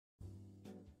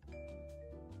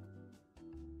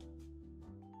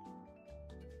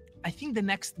I think the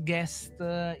next guest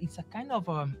is a kind of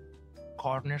a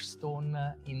cornerstone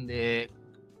in the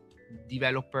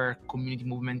developer community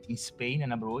movement in Spain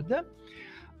and abroad.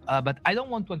 But I don't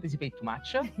want to anticipate too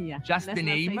much. Yeah, just the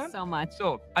name. Not say so much.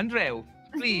 So, Andreu,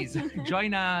 please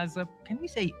join us. Can we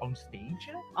say on stage?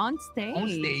 On stage. On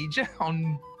stage.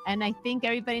 And I think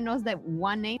everybody knows that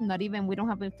one name, not even, we don't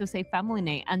have to say family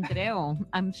name, Andreu.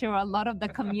 I'm sure a lot of the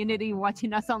community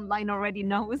watching us online already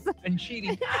knows. And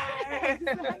cheating.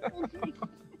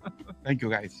 Thank you,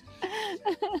 guys.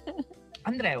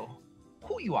 Andreu,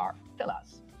 who you are? Tell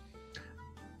us.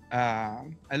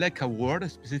 I like a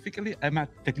word specifically. I'm a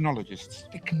technologist.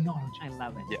 Technology. I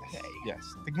love it. Yes, Okay.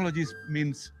 yes. Technologist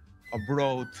means a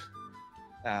broad,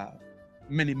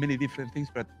 many different things,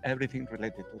 but everything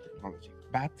related to technology.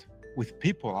 But with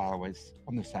people always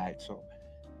on the side, so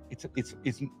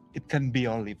it can be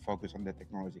only focused on the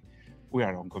technology. We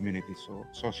are on community, so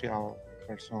social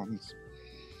persons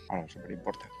are also very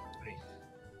important. Great.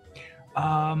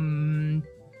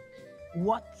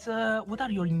 What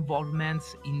are your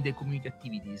involvements in the community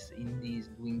activities, in this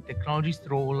doing technologist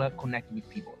role, connecting with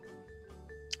people?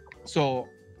 So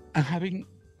I'm having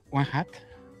one hat.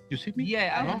 You see me?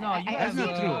 Yeah, I don't know. You I have see a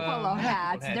not true. couple of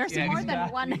hats. There's Yeah, more than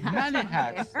exactly. one hat. Many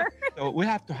hats. there. So we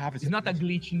have to have It's not a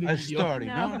glitch in the a video. story.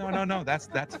 No. No.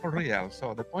 That's for real.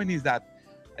 So the point is that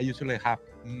I usually have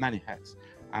many hats.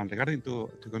 And regarding to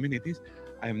communities,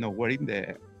 I am now wearing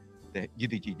the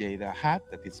GDG Lleida hat.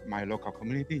 That is my local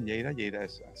community in Lleida. Lleida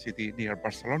is a city near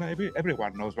Barcelona.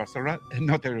 Everyone knows Barcelona.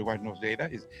 Not everyone knows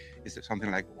Lleida. It's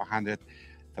something like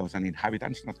 100,000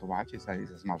 inhabitants, not too much. It's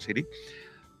a small city.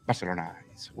 Barcelona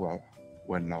is well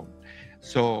known.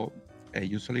 So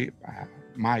usually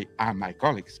my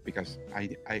colleagues, because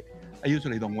I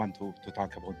usually don't want to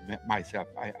talk about myself.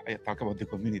 I talk about the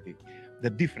community, the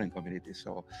different communities.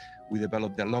 So we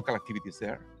develop the local activities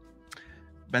there.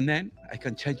 But then I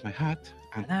can change my hat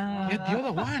and get the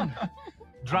other one.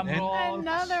 Drum And then- roll.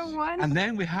 Another one. And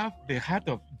then we have the hat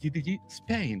of GDG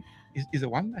Spain. Is the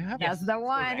one I have? That's the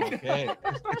one. Okay,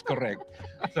 it's correct.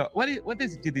 So what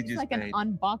is GDG It's like Spain?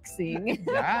 an unboxing.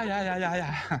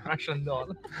 Yeah. Russian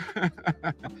doll.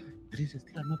 There is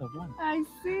still another one. I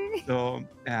see. So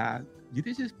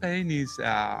GDG Spain is,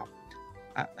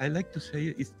 I like to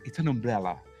say, it's an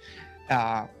umbrella.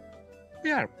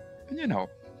 We are,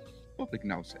 public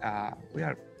knows, we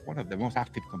are one of the most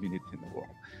active communities in the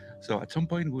world. So at some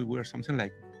point we were something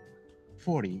like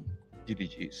 40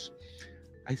 GDGs.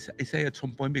 I say at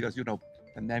some point because,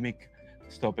 pandemic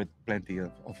stopped plenty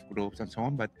of groups and so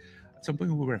on, but at some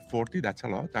point we were 40, that's a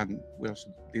lot, and we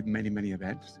also did many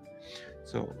events.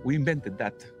 So we invented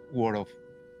that word of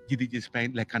GDG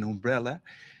Spain like an umbrella.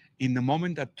 In the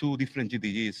moment that two different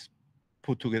GDGs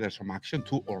put together some action,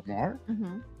 two or more,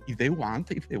 if they want,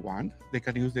 they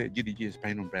can use the GDG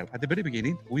Spain umbrella. At the very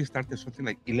beginning, we started something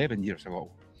like 11 years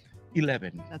ago.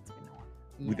 11. That's been a while.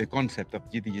 With the concept of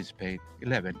GDG Spain,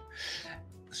 11.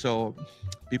 So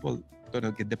people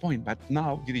don't get the point, but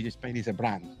now GDG Spain is a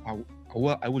brand.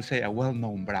 I will say a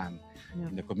well-known brand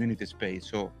in the community space.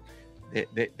 So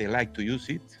they like to use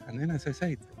it. And then as I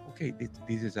said, okay,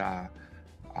 this is a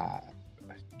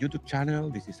YouTube channel,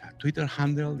 this is a Twitter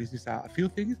handle, this is a few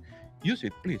things. Use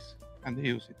it, please. And they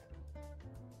use it.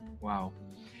 Wow.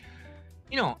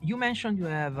 You mentioned you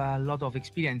have a lot of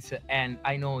experience, and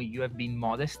I know you have been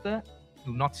modest.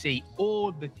 Do not say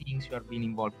all the things you have been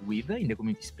involved with in the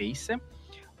community space.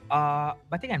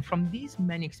 But again, from these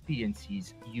many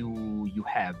experiences you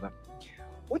have,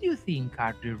 what do you think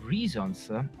are the reasons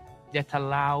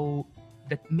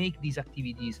that make these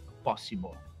activities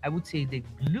possible? I would say the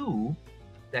glue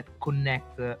that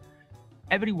connect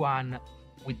everyone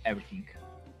with everything.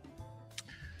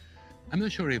 I'm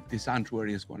not sure if this answer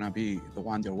is going to be the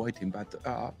one you're waiting, but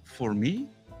for me,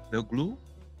 the glue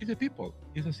is the people.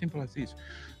 It's as simple as this.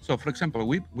 So, for example,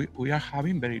 we are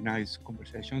having very nice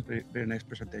conversations, very nice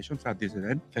presentations at this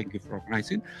event. Thank you for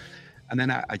organizing. And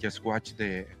then I just watched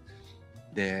the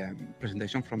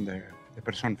presentation from the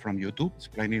person from YouTube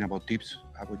explaining about tips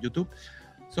about YouTube.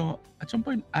 So at some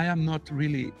point, I am not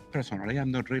really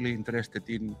interested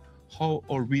in how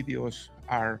our videos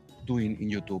are doing in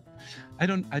YouTube. I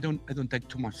don't take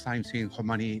too much time seeing how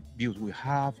many views we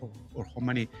have or how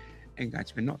many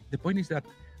engagement. No, the point is that,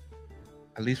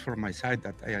 at least from my side,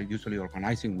 that I am usually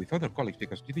organizing with other colleagues,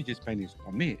 because GDG Spain is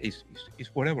on me, is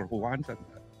whatever who wants. And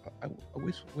I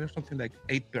wish we're something like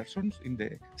 8 persons in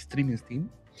the streaming team.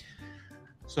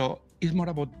 So it's more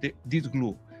about this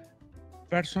glue.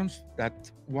 Persons that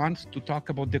wants to talk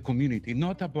about the community,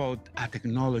 not about a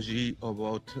technology,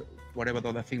 about whatever the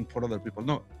other thing for other people.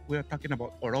 No, we are talking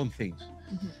about our own things.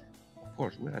 Of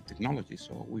course, we're at technology,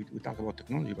 so we talk about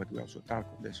technology, but we also talk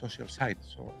on the social side.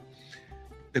 So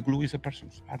the glue is the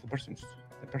persons that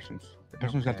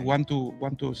Okay. want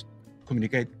to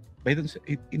communicate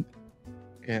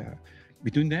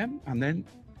between them, and then,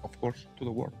 of course, to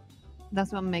the world.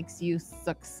 That's what makes you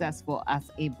successful as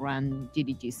a brand,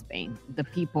 GDG Spain. The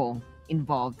people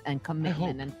involved and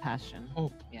commitment and passion.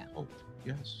 Hope, Yeah. hope,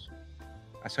 yes.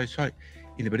 As I saw,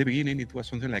 in the very beginning, it was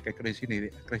something like a crazy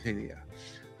idea.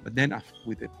 But then,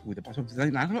 with the passage of the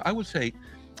time, I would say,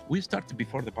 we started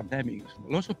before the pandemic.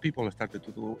 Lots of people started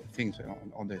to do things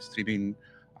on the streaming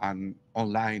and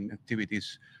online activities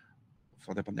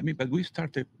for the pandemic, but we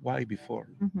started way before.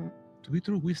 Mhm. To be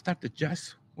true, we started just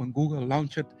when Google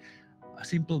launched a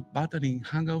simple button in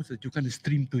Hangouts that you can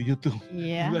stream to YouTube.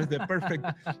 Yeah. It was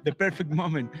the perfect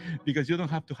moment, because you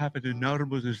don't have to have an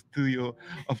enormous studio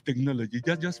of technology.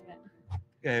 Just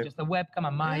Just a webcam,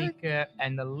 a mic,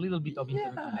 and a little bit of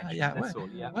internet connection. That's all.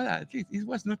 Yeah. Well, at least it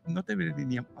was not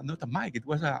everything, not a mic. It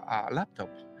was a laptop.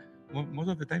 Most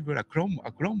of the time, we're a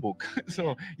Chromebook,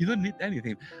 so you don't need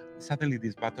anything. Suddenly,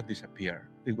 this button disappeared.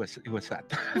 It was sad.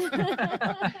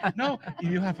 No,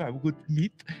 if you have a good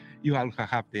meet, you also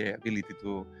have the ability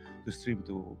to stream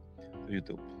to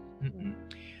YouTube. Mm-mm.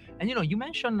 And you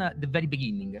mentioned the very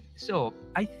beginning. So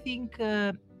I think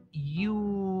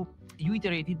you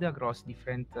iterated across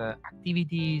different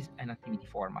activities and activity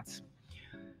formats.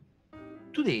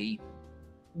 Today,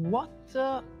 what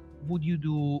would you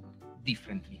do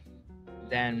differently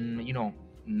than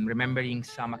remembering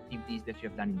some activities that you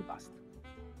have done in the past?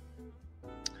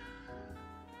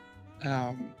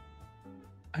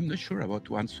 I'm not sure about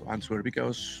to answer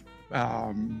because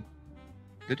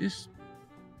there is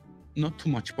not too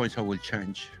much points I will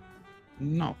change.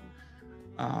 No.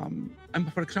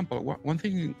 And for example, one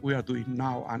thing we are doing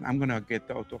now, and I'm gonna get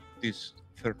out of this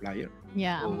third layer.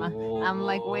 Yeah, I'm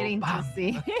like waiting to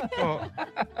see. So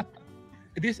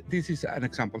this is an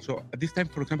example. So at this time,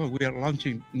 for example, we are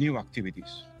launching new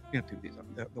activities.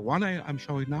 The one I'm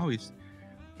showing now is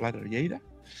Flutter Lleida.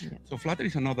 Yeah. So Flutter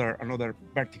is another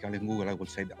vertical in Google, I would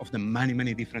say, of the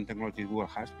many different technologies Google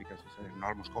has, because it's an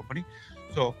enormous company.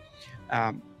 So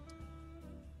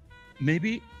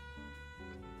maybe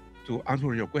to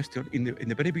answer your question, in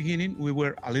the very beginning, we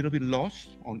were a little bit lost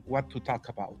on what to talk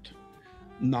about.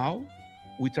 Now,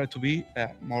 we try to be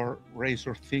more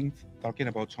razor thin, talking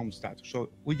about some stuff. So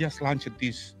we just launched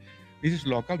this. This is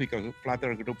local because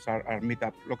Flutter groups are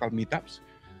local meetups,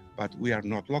 but we are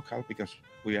not local because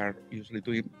we are usually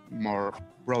doing more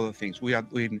broader things. We are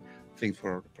doing things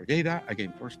for Lleida,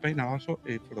 again for Spain, and also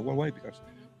for the worldwide, because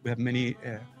we have many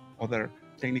other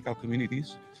technical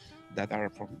communities that are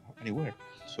from anywhere.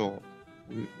 So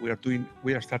we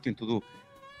are starting to do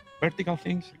vertical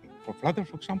things for Flutter,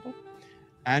 for example,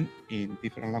 and in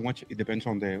different language. It depends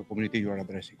on the community you are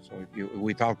addressing. So if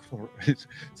we talk for,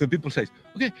 so people say,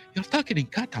 okay, you're talking in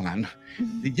Catalan.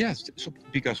 Yes, so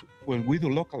because when we do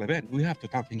local event, we have to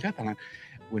talk in Catalan.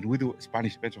 When we do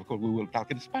Spanish events, of course, we will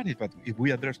talk in Spanish. But if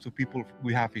we address to people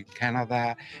we have in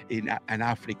Canada, in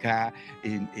Africa,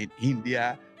 in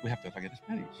India, we have to talk in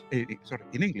Spanish.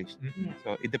 In English. Mm-hmm.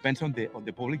 So it depends on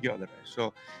the public you address.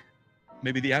 So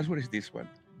maybe the answer is this one: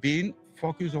 being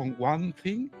focused on one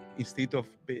thing instead of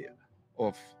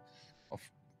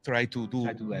try to do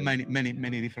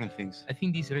many different things. I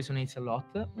think this resonates a lot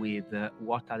with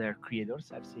what other creators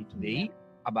have said today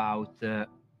about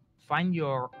find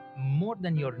more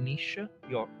than your niche,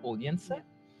 your audience,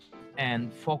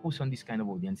 and focus on this kind of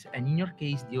audience. And in your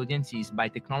case, the audience is by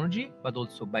technology, but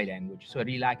also by language. So I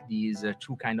really like these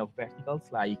two kind of verticals,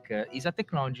 like is a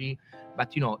technology,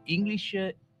 but English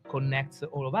connects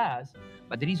all of us,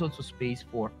 but there is also space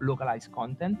for localized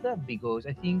content, because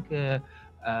I think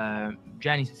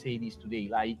Janice said this today,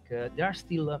 like there are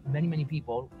still many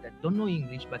people that don't know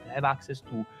English, but have access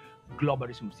to global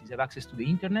resources, have access to the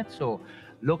internet. So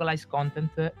localized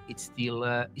content, it's still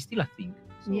a thing.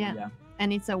 So, yeah.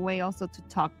 And it's a way also to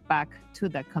talk back to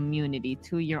the community,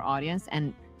 to your audience,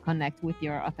 and connect with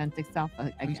your authentic self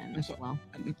again as well.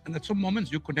 And at some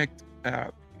moments you connect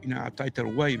in a tighter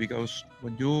way, because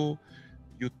when you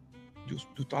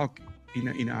talk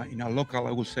in a local,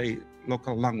 I would say,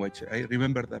 local language. I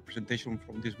remember the presentation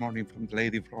from this morning from the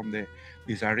lady from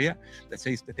this area that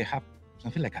says that they have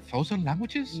something like 1,000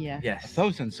 languages. Yeah. Yes.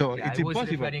 1,000. So it's I was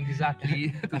impossible. referring exactly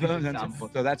to this example.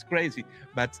 So that's crazy.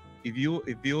 But if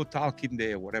you talk in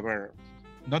the whatever,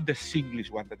 not the Singlish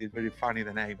one that is very funny,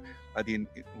 the name, but in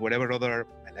whatever other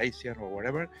Malaysian or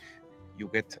whatever, you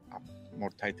get a more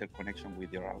tighter connection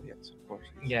with your audience, of course.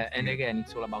 Yeah, and again,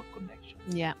 it's all about connection.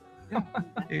 Yeah.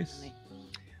 Yes.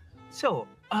 So,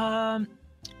 while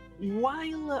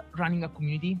running a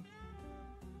community,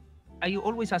 I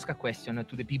always ask a question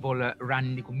to the people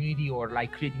running the community or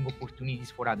like creating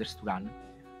opportunities for others to run.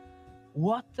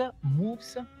 What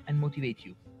moves and motivates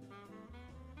you?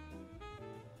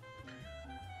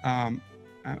 I'm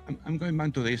going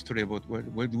back to the history about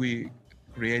when we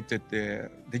created the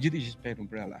GDG Spain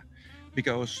umbrella,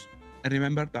 because I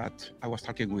remember that I was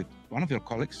talking with one of your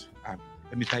colleagues.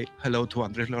 Let me say hello to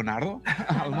Andres Leonardo.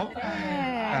 Almo.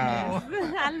 Yes.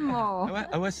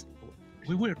 Almo.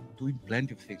 We were doing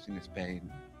plenty of things in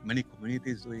Spain. Many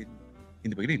communities doing. In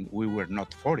the beginning, we were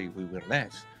not 40, we were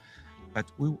less, but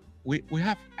we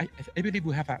have. I believe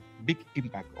we have a big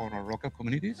impact on our local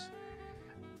communities.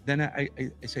 Then I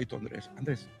say to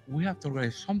Andres, we have to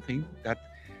organize something that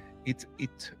it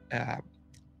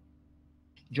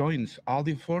joins all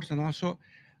the efforts, and also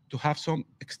to have some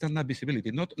external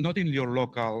visibility, not in your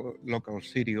local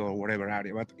city or whatever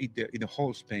area, but in the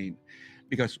whole Spain,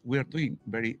 because we are doing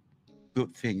very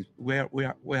good things. We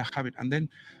are having, and then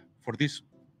for this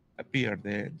appeared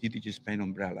the GDG Spain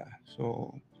umbrella.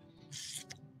 So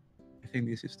I think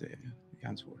this is the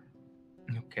answer.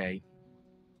 Okay.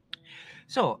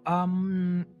 So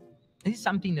this is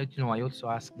something that I also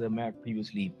asked the mayor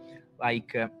previously,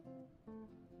 like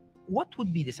what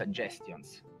would be the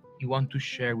suggestions you want to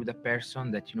share with a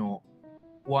person that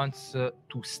wants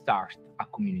to start a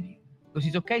community? Because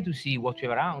it's okay to see what we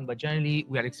have around, but generally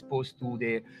we are exposed to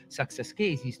the success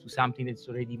cases, to something that's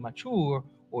already mature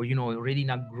or already in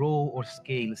a grow or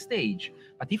scale stage.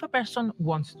 But if a person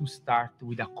wants to start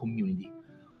with a community,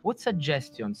 what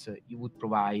suggestions you would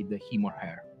provide him or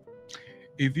her?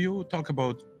 If you talk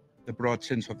about the broad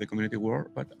sense of the community world,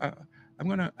 but I'm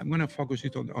gonna focus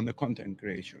it on the content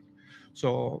creation.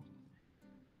 So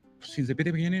since the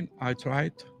very beginning, I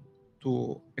tried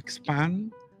to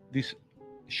expand this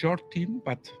short team,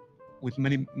 but with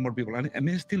many more people, and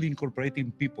I'm still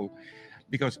incorporating people,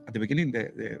 because at the beginning,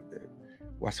 the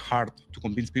was hard to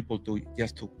convince people to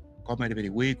come every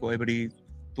week or every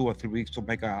 2 or 3 weeks to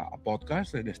make a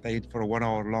podcast and stay for 1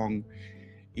 hour long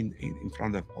in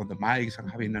front of the mics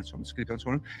and having some script and so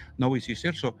on. Now it's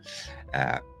easier. So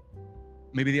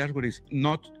maybe the answer is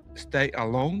not stay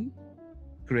alone,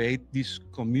 create this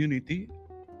community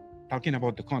talking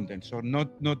about the content. So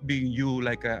not being you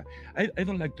like I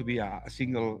don't like to be a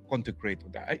single content creator.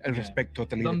 I respect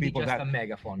totally don't the people be just that a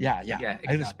megaphone. Yeah, exactly.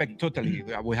 I respect totally.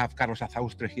 We have Carlos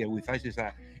Azaustre here with us.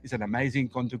 He's an amazing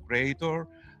content creator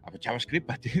of JavaScript,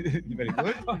 but very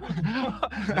good.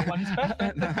 No one is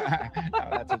perfect. No,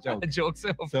 that's a joke. Jokes,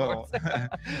 of course.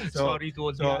 Sorry to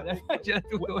all the others.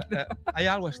 I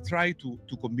always try to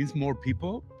convince more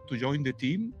people to join the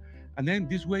team, and then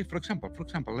this way, for example,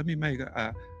 let me make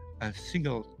a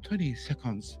single 20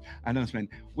 seconds announcement.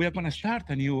 We are going to start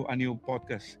a new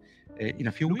podcast in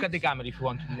a few weeks. Look at the camera if you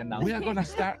want to do the announcement. We are going to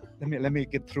start. Let me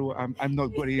get through. I'm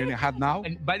not wearing a hat now.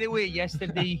 And by the way,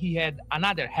 yesterday he had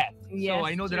another hat. Yes, so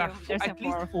I know there are at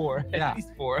least four. Yeah. At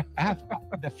least four. I have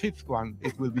the 5th one.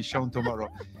 It will be shown tomorrow.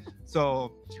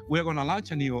 So we're going to launch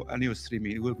a new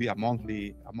streaming. It will be a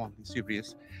monthly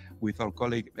series with our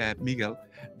colleague Miguel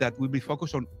that will be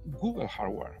focused on Google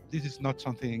hardware. This is not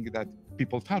something that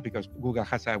people thought, because Google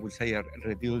has, I would say, a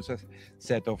reduced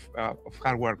set of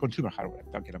hardware, consumer hardware,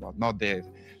 talking about, not the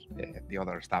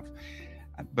other stuff.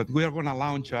 But we are going to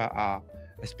launch a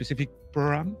specific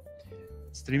program,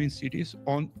 streaming series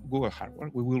on Google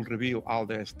hardware. We will review all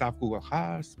the stuff Google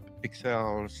has,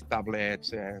 Pixels,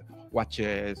 tablets,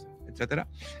 watches, etc.,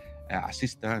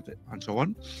 assistant, and so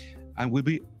on. And we'll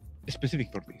be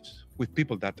specific for this, with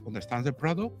people that understand the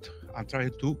product and try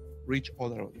to reach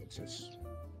other audiences.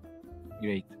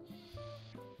 Great.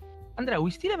 Andrea, we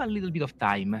still have a little bit of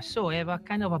time, so I have a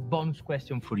kind of a bonus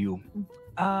question for you.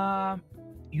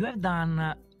 You have done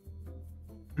a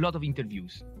lot of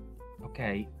interviews,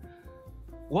 okay?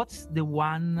 What's the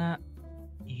one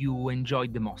you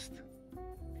enjoyed the most?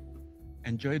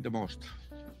 Enjoyed the most?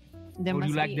 There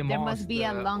must be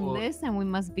a long list, and we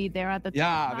must be there at the top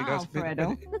now, because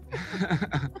Fredo.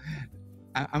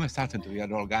 I'm starting to be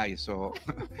an old guy, so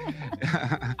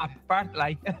apart,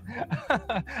 like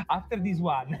after this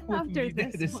one,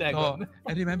 the second. So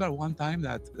I remember one time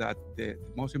that the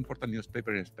most important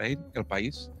newspaper in Spain, El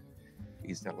País,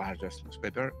 is the largest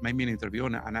newspaper, made me an interview,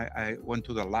 and I went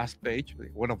to the last page,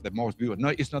 one of the most viewed. No,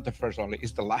 it's not the first only,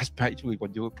 it's the last page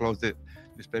when you close the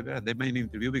newspaper, and they made an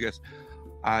interview because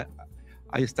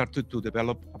I started to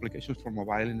develop applications for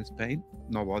mobile in Spain.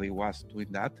 Nobody was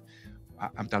doing that.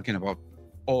 I'm talking about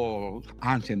old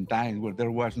ancient times where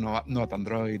there was not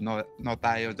Android, not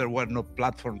iOS, there were no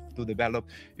platform to develop.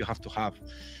 You have to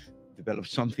develop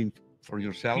something for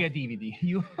yourself. Creativity.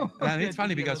 And it's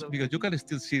funny because you can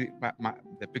still see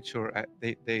the picture.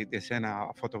 They send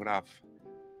a photograph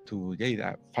to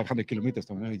Lleida, 500 kilometers,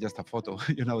 so maybe just a photo.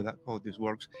 You know that how this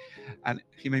works. And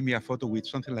he made me a photo with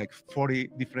something like 40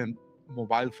 different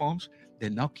mobile phones, the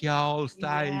Nokia old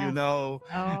style, you Yes. know,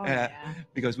 Oh, yeah.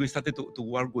 because we started to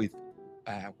work with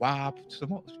WAP,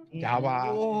 Yeah.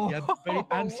 Java, very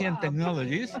ancient WAP.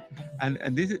 technologies,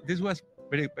 and this was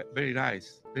very nice,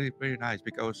 very nice,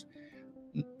 because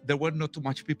there were not too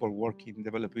much people working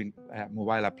developing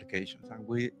mobile applications, and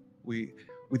we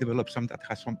developed some that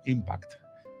has some impact.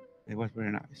 It was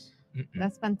very nice.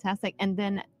 That's fantastic. And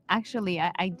then actually,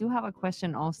 I do have a question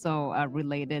also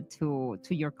related to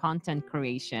your content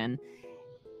creation.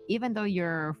 Even though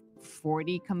you're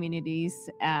 40 communities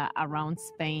around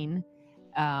Spain,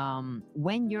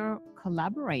 when you're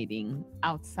collaborating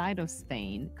outside of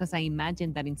Spain, because I imagine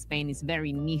that in Spain it's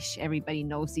very niche, everybody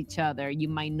knows each other. You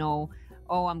might know,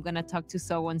 oh, I'm going to talk to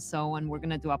so and so and we're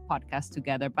going to do a podcast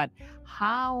together. But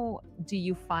how do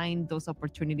you find those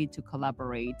opportunities to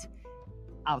collaborate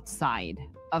outside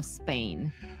of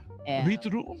Spain?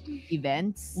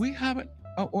 Events? We haven't.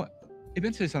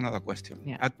 Events is another question.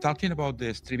 Yeah. Talking about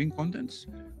the streaming contents,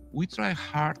 we try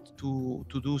hard to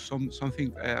do something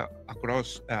across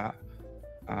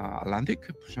Atlantic.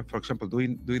 For example,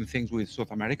 doing things with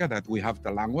South America that we have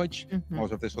the language. Mhm.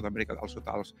 Most of the South America also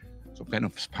tells some kind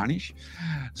of Spanish.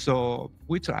 So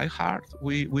we try hard.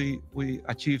 We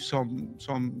achieve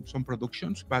some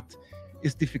productions, but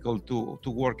it's difficult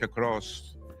to work across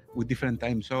with different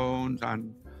time zones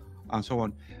and so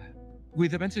on.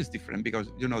 With events, it's different because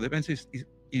the events is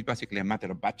basically a matter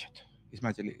of budget. It's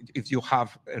basically, if you have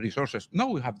resources. Now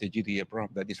we have the GDA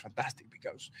program that is fantastic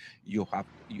because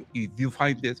if you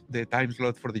find the time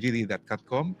slot for the GDA that can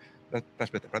come,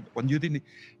 that's better. But when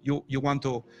you want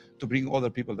to bring other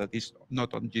people that is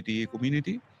not on GDA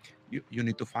community, you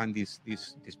need to find this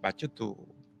budget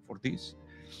for this.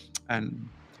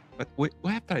 But we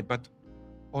have tried. But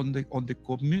on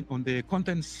the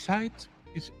content side,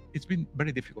 it's been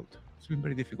very difficult. It's been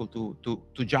very difficult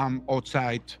to jump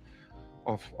outside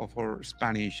of our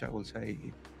Spanish, I will say,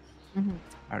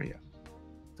 area.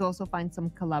 To also find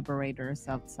some collaborators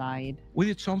outside. We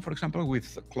did some, for example, with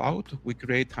cloud. We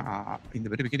create in the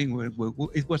very beginning.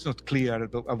 It was not clear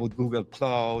about Google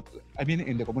Cloud. I mean,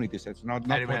 in the community sense, not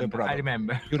for the product. I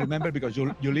remember. You remember because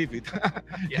you live it.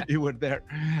 Yeah. You were there.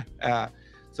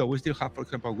 So we still have, for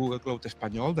example, Google Cloud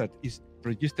Español that is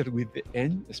registered with the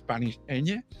Spanish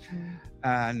ñ,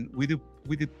 and we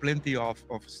did plenty of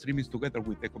streamings together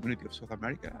with the community of South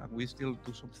America, and we still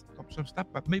do some stuff.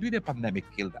 But maybe the pandemic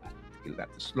killed that,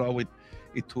 slow it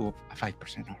to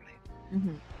 5% only.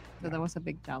 So that was a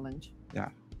big challenge. Yeah.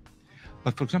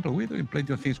 But for example, we're doing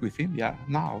plenty of things with India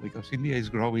now because India is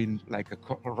growing like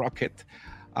a rocket,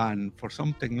 and for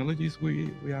some technologies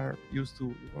we are used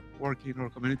to work in our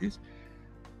communities.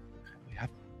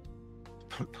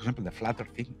 For example, the Flutter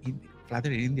thing.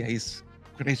 Flutter in India is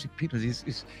crazy because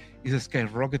is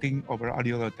skyrocketing over all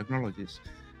the other technologies.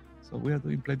 So we are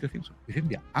doing plenty of things with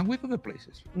India and with other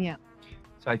places. Yeah.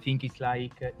 So I think it's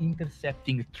like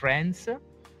intercepting trends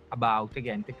about,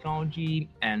 again, technology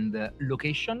and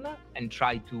location and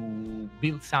try to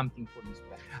build something for this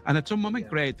trend. And at some moment,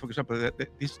 create, for example,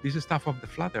 this stuff of the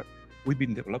Flutter, we've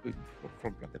been developing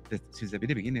from Flutter since the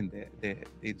very beginning, the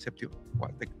inception.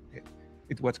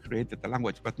 It was created the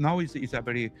language, but now it's a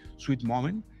very sweet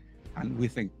moment, and we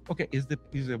think, okay, is the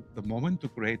moment to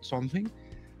create something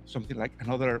like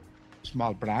another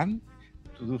small brand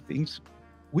to do things.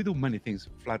 We do many things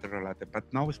Flutter related, but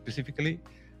now specifically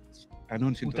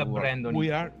announcing Put to a the world, brand on we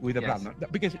it. are with a Yes. brand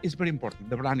because it's very important.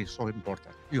 The brand is so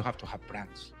important. You have to have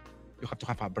brands. You have to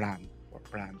have a brand or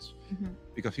brands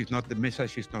because if not, the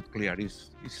message is not clear.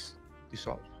 It's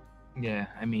dissolved. Yeah,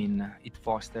 I mean, it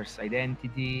fosters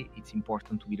identity. It's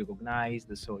important to be recognized.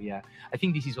 So yeah, I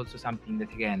think this is also something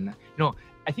that, again,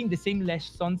 I think the same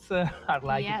lessons are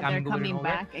like Yeah, coming they're over and coming over.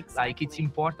 back. Exactly. Like it's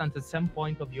important at some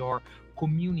point of your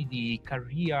community,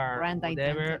 career, Brand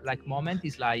whatever, identity. like moment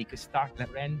is like start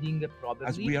branding probably.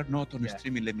 As we are not on Yeah.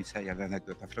 streaming, let me say an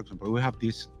anecdote. For example, we have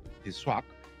this swag.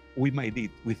 We made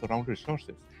it with our own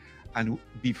resources. And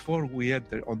before we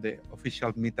enter on the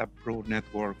official Meetup Pro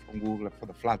network from Google for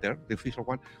the Flutter, the official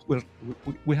one,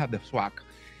 we have the swag.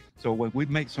 So when we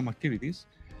make some activities,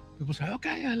 people say,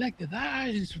 okay, I like the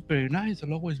dash, it's very nice, the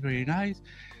logo is very nice.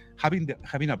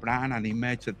 Having a brand and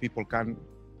image that people can,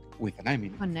 with an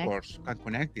name, Connect. of course, can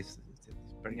connect is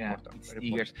very Yeah, important. with Very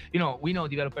stickers. You know, we know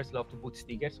developers love to put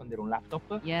stickers on their own laptop.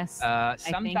 Yes.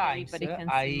 Sometimes everybody can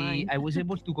see mine. I was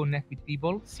able to connect with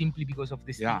people simply because of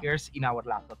the Yeah. stickers in our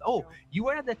laptop. Oh, you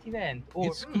were at that event. Or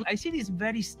It's good. I see this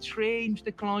very strange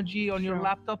technology on your Sure.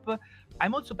 laptop.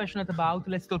 I'm also passionate about.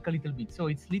 Let's talk a little bit. So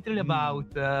it's literally Mm. about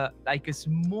like a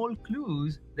small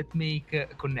clues that make a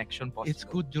connection possible. It's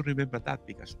good you remember that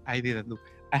because I didn't do.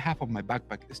 I have on my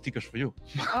backpack stickers for you.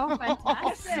 Oh,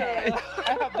 fantastic.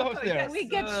 I have those there. Can we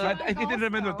get But I some didn't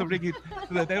remember to also? bring it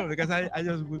to the table because I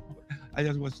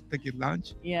just was taking lunch.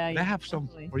 Yeah, And I have some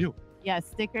totally. for you. Yeah,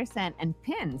 stickers and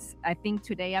pins. I think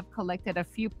today I've collected a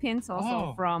few pins also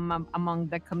Oh. from among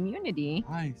the community.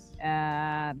 Nice.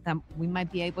 That we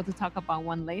might be able to talk about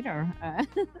one later.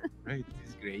 Great. This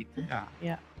is great. Yeah.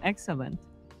 Yeah, excellent.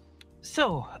 So,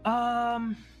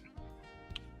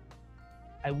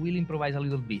 I will improvise a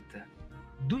little bit.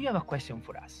 Do you have a question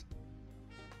for us?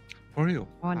 For you.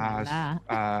 Oh, la la.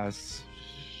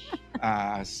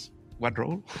 As what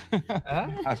role? Huh?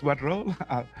 As what role?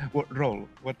 What role?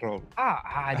 What role?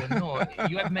 I don't know.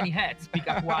 You have many hats. Pick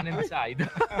up one and decide.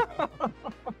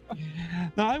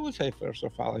 No, I would say first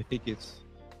of all, I think it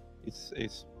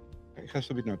has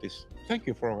to be noticed. Thank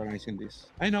you for organizing this.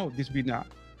 I know this has been a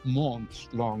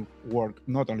months-long work,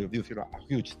 not only of you, a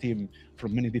huge team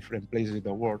from many different places in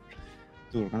the world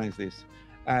to organize this.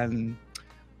 And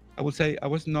I would say I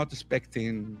was not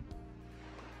expecting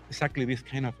exactly this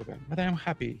kind of event, but I am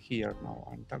happy here now.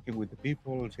 I'm talking with the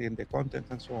people, seeing the content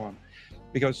and so on.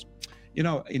 Because, you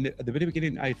know, at the very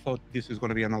beginning, I thought this is going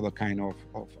to be another kind of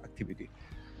activity.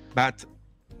 But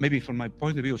maybe from my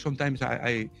point of view, sometimes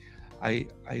I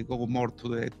go more to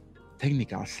the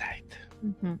technical side.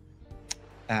 Mhm.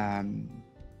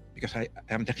 Because I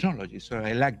am technology, so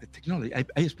I like the technology.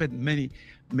 I spent many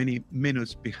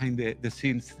minutes behind the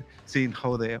scenes, seeing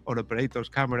how the operators,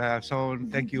 camera, so on.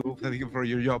 Thank you for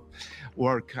your job,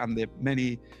 work, and the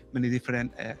many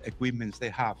different equipments they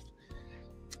have.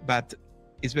 But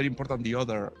it's very important the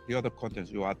other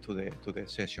contents you add to the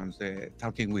sessions, the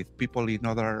talking with people in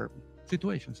other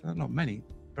situations. I don't know, many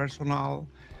personal,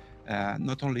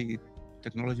 not only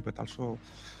technology but also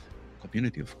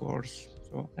community, of course.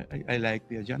 So I like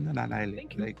the agenda, and I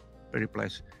like very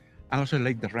pleased. I also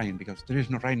like the rain because there is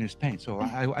no rain in Spain. So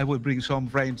I will bring some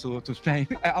rain to Spain.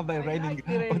 I'll be raining.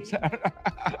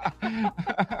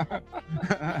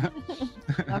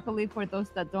 Luckily for those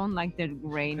that don't like the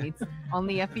rain, it's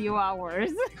only a few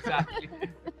hours. Exactly.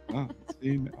 Oh, it's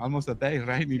been almost a day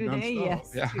raining Today, non-stop.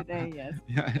 yes. Today, yes.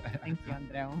 Yeah. Thank you,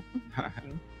 Andreu. Thank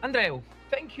you. Andreu,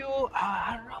 thank you.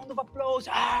 A round of applause.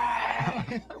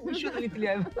 We should literally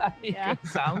have like Yeah.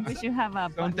 sounds. We should have a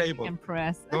button we table. can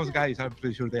press. Those guys, I'm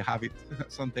pretty sure they have it.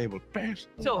 Some table.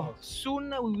 So soon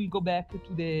we will go back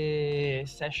to the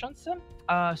sessions.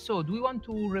 So do we want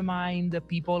to remind the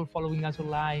people following us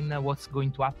online what's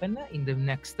going to happen in the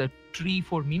next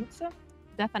 3-4 minutes?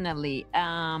 Definitely.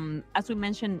 As we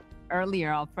mentioned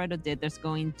earlier, Alfredo did, there's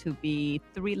going to be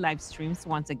 3 live streams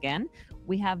once again.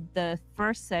 We have the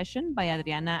first session by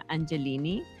Adriana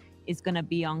Angelini. It's going to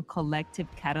be on collective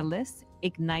catalysts,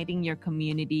 igniting your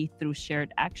community through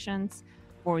shared actions.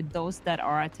 For those that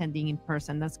are attending in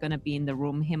person, that's going to be in the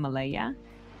room Himalaya.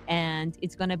 And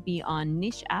it's going to be on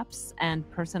niche apps and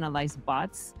personalized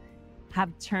bots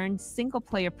have turned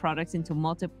single-player products into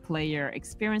multiplayer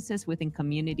experiences within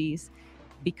communities,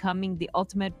 becoming the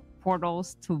ultimate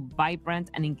portals to vibrant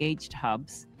and engaged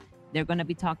hubs. They're going to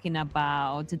be talking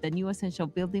about the new essential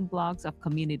building blocks of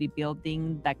community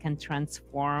building that can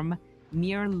transform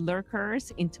mere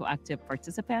lurkers into active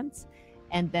participants.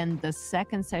 And then the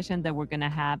second session that we're going to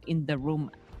have in the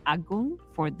room Agung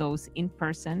for those in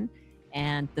person,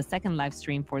 and the second live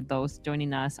stream for those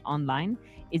joining us online,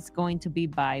 it's going to be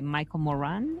by Michael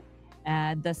Moran,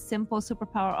 The Simple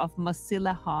Superpower of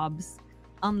Mozilla Hubs,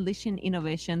 Unleashing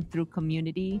Innovation Through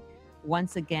Community.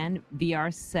 Once again,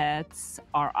 VR sets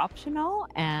are optional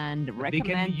and They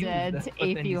can be used recommended for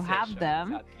if any you have session, them.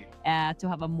 exactly. To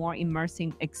have a more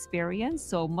immersive experience.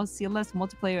 So Mozilla's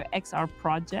Multiplayer XR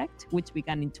project, which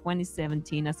began in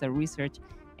 2017 as a research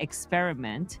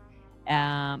experiment,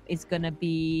 is going to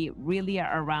be really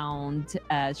around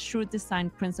shrewd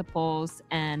design principles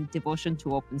and devotion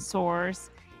to open source,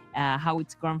 how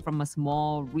it's grown from a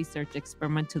small research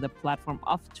experiment to the platform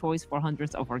of choice for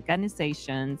hundreds of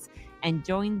organizations. And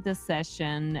join the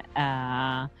session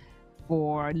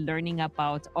for learning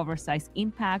about oversized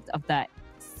impact of the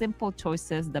simple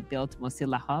choices that built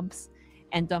Mozilla Hubs.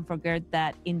 And don't forget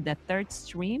that in the third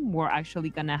stream, we're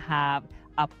actually going to have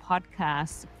a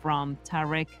podcast from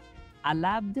Tarek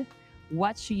Alabd,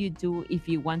 what should you do if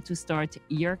you want to start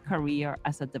your career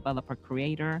as a developer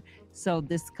creator? So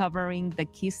discovering the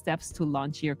key steps to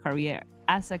launch your career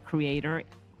as a creator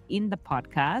in the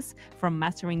podcast, from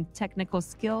mastering technical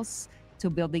skills to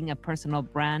building a personal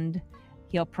brand.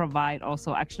 He'll provide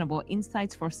also actionable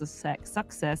insights for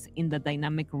success in the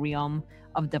dynamic realm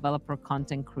of developer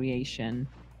content creation.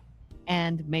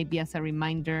 And maybe as a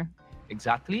reminder,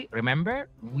 Exactly. Remember,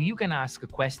 you can ask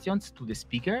questions to the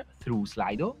speaker through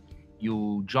Slido.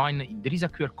 You join, there is a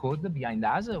QR code behind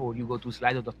us, or you go to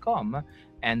slido.com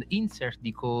and insert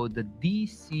the code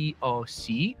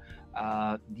DCOC,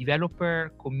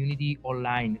 Developer Community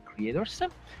Online Creators.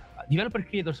 Developer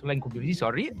Creators Online Community,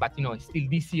 sorry, but it's still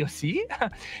DCOC.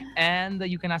 And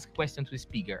you can ask a question to the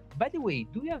speaker. By the way,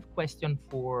 do you have a question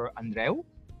for Andreu?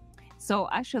 so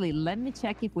actually, let me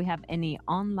check if we have any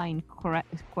online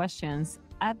questions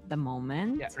at the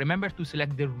moment. Yeah, remember to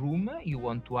select the room you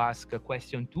want to ask a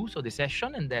question to, so the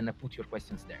session, and then put your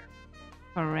questions there.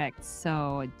 Correct.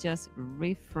 So just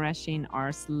refreshing our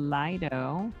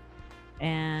Slido,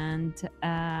 and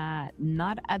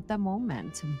not at the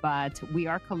moment, but we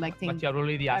are collecting. But you have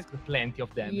already asked plenty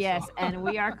of them. Yes, so. and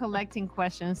we are collecting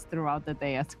questions throughout the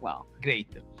day as well.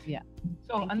 Great. Yeah.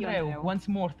 So, Thank you, Andreu, Andreu. once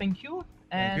more, thank you.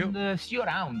 Thank And see you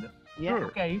around. Yeah. Sure.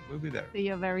 Okay. We'll be there. See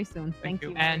you very soon. Thank you.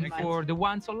 very And much. for the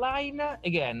ones online,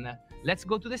 again, let's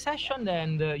go to the session.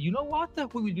 And you know what?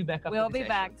 We will be back after We'll the be session.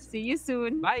 back. See you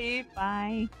soon. Bye.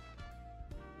 Bye.